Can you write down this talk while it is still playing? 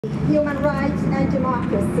Human rights and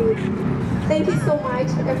democracy. Thank you so much.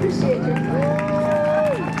 I appreciate you.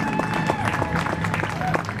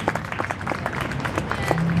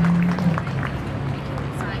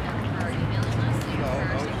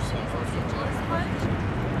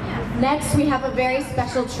 Next, we have a very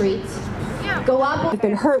special treat. Go up. We've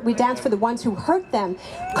been hurt. We dance for the ones who hurt them,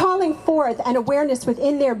 calling forth an awareness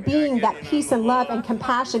within their being that peace and love and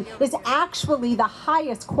compassion is actually the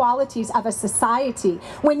highest qualities of a society.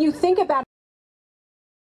 When you think about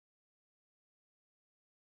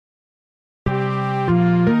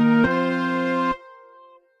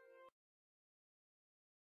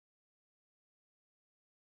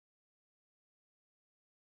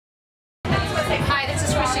Hi, this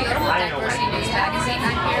is Christy Oldham with Diversity News Magazine.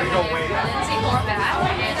 I'm here with Lindsey Horvath,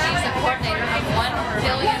 and she's the coordinator of 1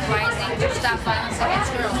 Billion Rising to Stop Violence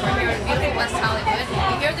Against Girls. We're here in beautiful West Hollywood.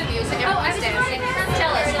 You hear the music, everyone's dancing.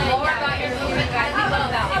 Tell us more about your movement, guys.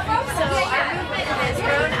 So our movement has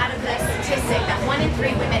grown out of the statistic that 1 in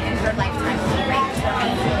 3 women in her lifetime will be raped or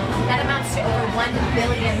beaten. That amounts to over 1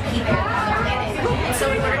 billion people on the planet. And so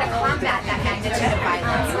in order to combat that magnitude of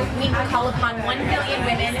violence, we call upon 1 billion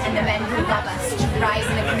women and the men who love us to rise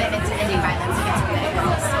in a commitment to ending violence against women and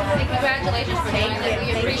girls. And congratulations for doing this. We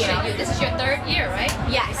appreciate you. This is your 3rd year, right?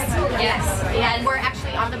 Yes, yes. And we're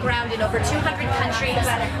actually on the ground in over 200 countries.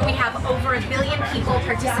 We have over 1 billion people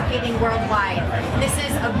participating worldwide. This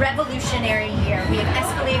is a revolutionary year. We have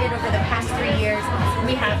escalated over the past 3 years.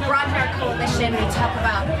 We have broadened our coalition. We talk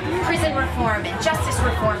about prison reform and justice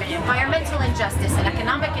reform and environmental injustice and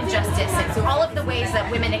economic injustice and all of the ways that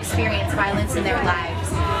women experience violence in their lives.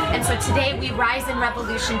 And so today we rise in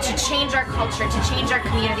revolution to change our culture, to change our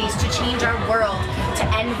communities, to change our world, to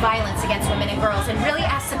end violence against women and girls, and really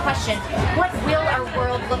ask the question, what will our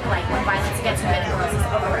world look like when violence against women and girls is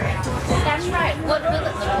over? That's right. What will it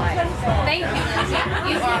look like? Thank you, Christy.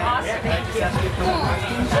 You are awesome.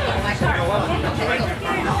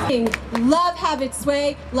 love have its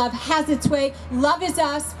way, love has its way, love is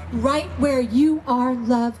us, right where you are,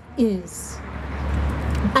 love is.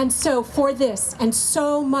 And so for this and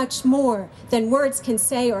so much more than words can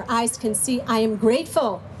say or eyes can see, I am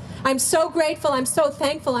grateful. I'm so grateful, I'm so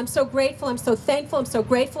thankful, I'm so grateful, I'm so thankful, I'm so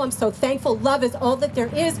grateful, I'm so thankful. Love is all that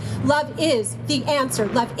there is. Love is the answer.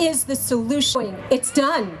 Love is the solution. It's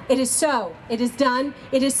done. It is so. It is done.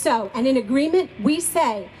 It is so. And in agreement, we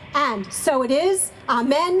say, and so it is.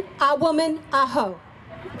 Amen. A woman, a ho.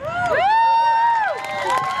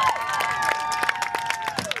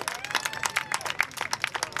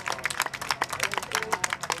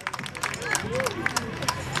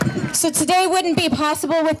 So today wouldn't be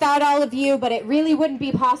possible without all of you, but it really wouldn't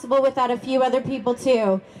be possible without a few other people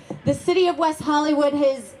too. The city of West Hollywood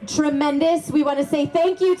is tremendous. We want to say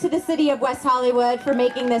thank you to the city of West Hollywood for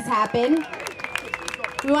making this happen.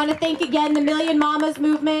 We want to thank again the Million Mamas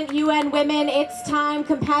movement, UN Women, It's Time,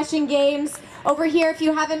 Compassion Games. Over here, if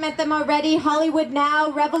you haven't met them already, Hollywood Now,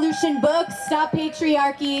 Revolution Books, Stop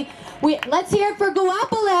Patriarchy. Let's hear it for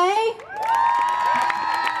Guapale.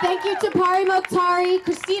 Thank you to Pari Mokhtari,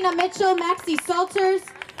 Christina Mitchell, Maxie Salters,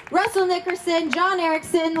 Russell Nickerson, John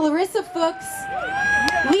Erickson, Larissa Fuchs,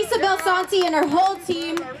 Lisa Belsanti and her whole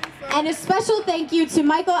team, and a special thank you to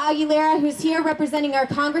Michael Aguilera, who's here representing our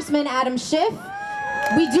Congressman Adam Schiff.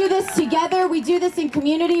 We do this together, we do this in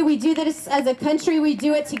community, we do this as a country, we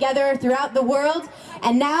do it together throughout the world,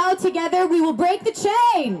 and now together we will break the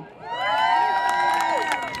chain.